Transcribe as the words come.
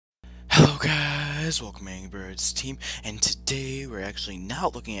Hello guys, welcome to A Ngrybirdsteam, and today we're actually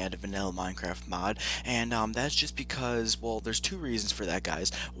not looking at a vanilla Minecraft mod, and that's just because, well, there's two reasons for that,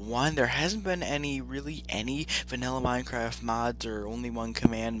 guys. One, there hasn't been really any vanilla Minecraft mods or only one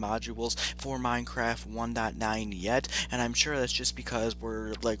command modules for Minecraft 1.9 yet, and I'm sure that's just because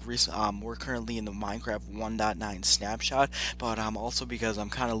we're currently in the Minecraft 1.9 snapshot, but also because I'm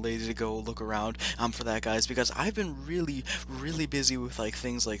kind of lazy to go look around for that, guys, because I've been really busy with like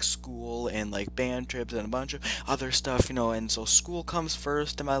things like school and like band trips and a bunch of other stuff, and so school comes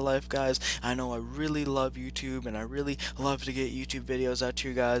first in my life, guys. I know I really love YouTube and I really love to get YouTube videos out to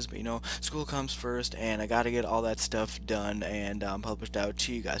you guys, but school comes first and I gotta get all that stuff done and published out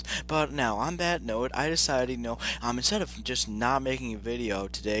to you guys. But now, on that note, I decided, instead of just not making a video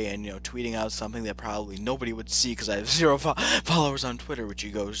today and, tweeting out something that probably nobody would see because I have zero followers on Twitter, which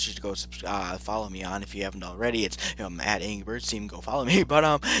you should go follow me on if you haven't already. It's, at A Ngrybirdsteam, go follow me.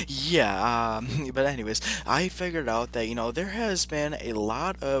 But, yeah, but anyways, I figured out that, there has been a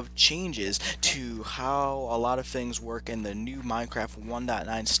lot of changes to how a lot of things work in the new Minecraft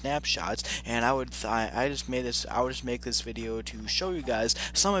 1.9 snapshots, and I just make this video to show you guys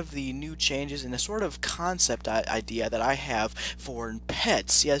some of the new changes and a sort of concept idea that I have for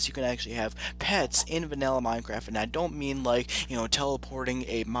pets. Yes, you can actually have pets in vanilla Minecraft, and I don't mean like, teleporting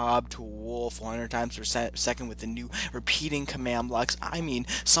a mob to a wolf 100 times per second with the new repeating command blocks. I mean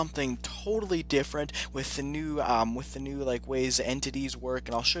something totally different with the new like ways entities work,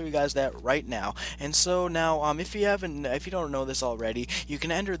 and I'll show you guys that right now. And so now, if you don't know this already, you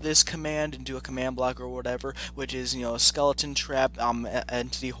can enter this command into a command block or whatever, which is, a skeleton trap,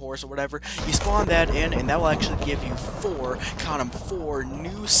 entity horse or whatever. You spawn that in, and that will actually give you count them, four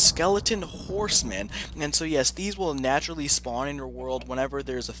new skeleton horsemen. And so yes, these will naturally spawn in your world whenever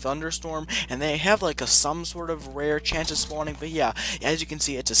there's a thunderstorm, and they have like some sort of rare chance of spawning. But yeah, as you can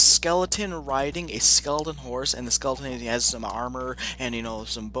see, it's a skeleton riding a skeleton horse, and the skeleton has some armor and,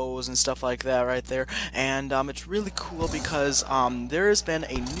 some bows and stuff like that right there. And it's really cool because there has been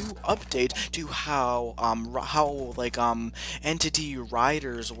a new update to how entity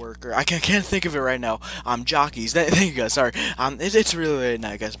riders work, or I can't think of it right now. Jockeys. Thank you guys. Sorry. It's really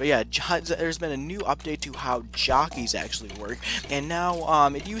nice, guys. But yeah, there's been a new update to how jockeys actually work, and now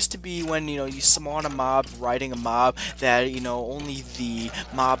it used to be when you spawn a mob riding a mob that only the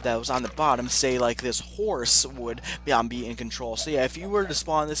mob that was on the bottom, say like this horse, would be in control. So yeah, if you were to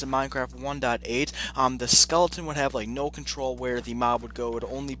spawn this in Minecraft 1.8, the skeleton would have like no control where the mob would go. It would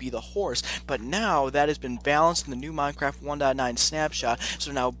only be the horse. But now that has been balanced in the new Minecraft 1.9 snapshot,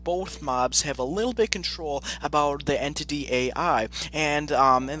 so now both mobs have a little bit control about the entity AI. And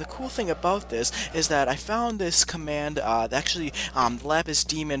the cool thing about this is that I found this command, actually, Lapis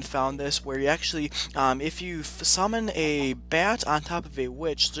Demon found this, where you actually, if you summon a bat on top of a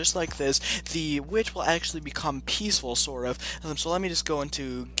witch, just like this, the witch will actually become peaceful, sort of. So let me just go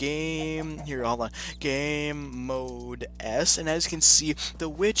into game mode S, and as you can see, the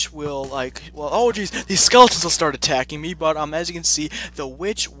witch will, oh geez, these skeletons will start attacking me, but as you can see, the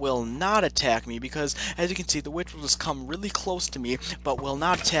witch will not attack me, because as you can see, the witch will just come really close to me, but will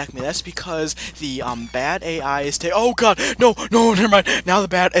not attack me. That's because the bad AI is oh god, no, never mind. Now the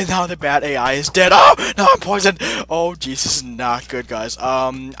bad AI is dead. Oh, now I'm poisoned. Oh jeez, this is not good, guys.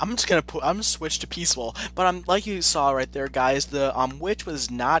 I'm gonna switch to peaceful, but like you saw right there, guys, the witch was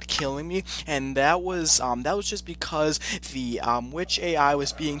not killing me, and that was just because the witch AI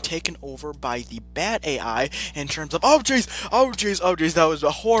was being taken over by the bat AI in terms of, oh jeez, that was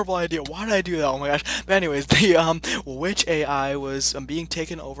a horrible idea. Why did I do that? Oh my gosh. But anyways, the witch AI was being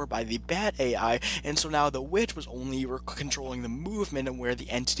taken over by the bat AI, and so now the witch was only controlling the movement and where the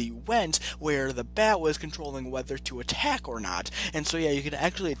entity went, where the bat was controlling whether to attack or not. And so yeah, you can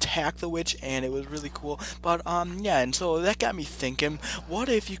actually attack the witch, and it was really cool. But yeah, and so that got me thinking, what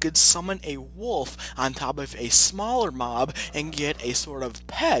if you could summon a wolf on top of a smaller mob and get a sort of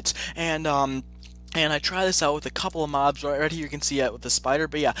pet? And I tried this out with a couple of mobs. Right here you can see it with the spider.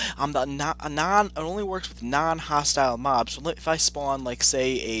 But yeah, it only works with non-hostile mobs. So if I spawn, like,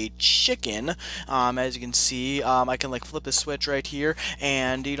 say, a chicken, as you can see, I can, like, flip the switch right here,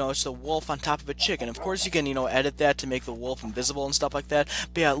 and, it's a wolf on top of a chicken. Of course, you can, edit that to make the wolf invisible and stuff like that.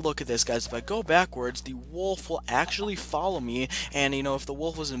 But yeah, look at this, guys. If I go backwards, the wolf will actually follow me, and, if the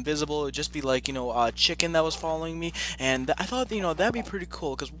wolf was invisible, it would just be, like, a chicken that was following me. And I thought, that'd be pretty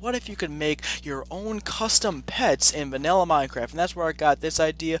cool, because what if you could make your own own custom pets in vanilla Minecraft, and that's where I got this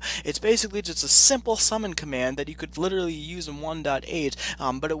idea. It's basically just a simple summon command that you could literally use in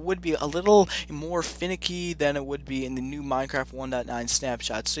 1.8, but it would be a little more finicky than it would be in the new Minecraft 1.9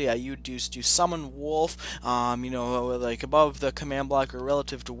 snapshot. So yeah, you do summon wolf, you know, like above the command block or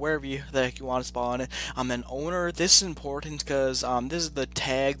relative to wherever the heck you want to spawn it. Then owner, this is important because this is the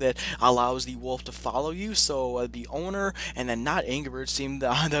tag that allows the wolf to follow you. So the owner, and then not A Ngrybirdsteam,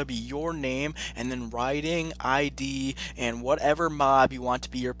 that would be your name, and then riding, ID, and whatever mob you want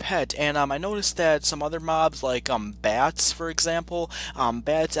to be your pet. And I noticed that some other mobs, like bats, for example,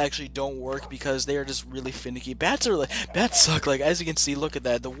 bats actually don't work because they are just really finicky. Bats suck. Like, as you can see, look at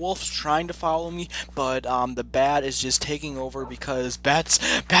that. The wolf's trying to follow me, but the bat is just taking over because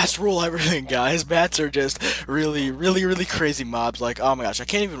bats rule everything, guys. Bats are just really crazy mobs. Like, oh my gosh, I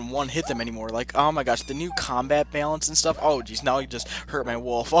can't even one hit them anymore. Like, oh my gosh, the new combat balance and stuff. Oh geez, now you just hurt my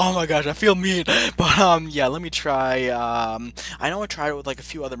wolf. Oh my gosh, I feel mean. But yeah, let me try. I know I tried it with like a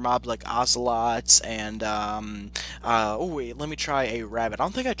few other mobs like ocelots and oh wait, let me try a rabbit. I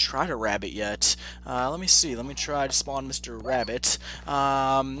don't think I tried a rabbit yet. Let me see. Let me try to spawn Mr. Rabbit.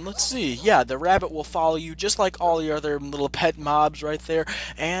 Let's see. Yeah, the rabbit will follow you just like all the other little pet mobs right there.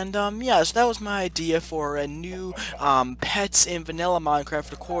 And yeah, so that was my idea for a new pets in vanilla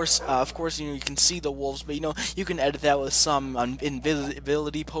Minecraft. Of course, you know, you can see the wolves, but you know, you can edit that with some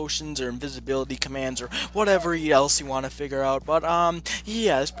invisibility potions or invisibility commands or whatever else you want to figure out. But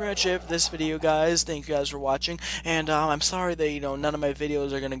yeah, that's pretty much it for this video, guys. Thank you guys for watching, and I'm sorry that, you know, none of my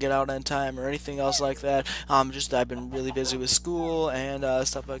videos are gonna get out on time or anything else like that. Just I've been really busy with school and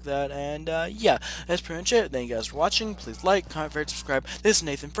stuff like that. And yeah, that's pretty much it. Thank you guys for watching. Please like, comment, favorite, subscribe. This is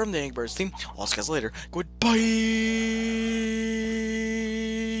Nathan from the Ngrybirdsteam. I'll see you guys later. Goodbye.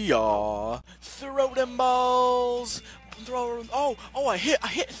 Throw them balls. Throw. Oh, I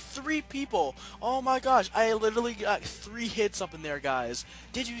hit 3 people. Oh my gosh, I literally got 3 hits up in there, guys.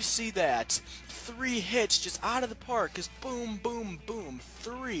 Did you see that? 3 hits just out of the park. Just boom, boom, boom.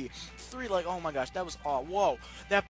 3, like, oh my gosh, that was, oh, whoa. That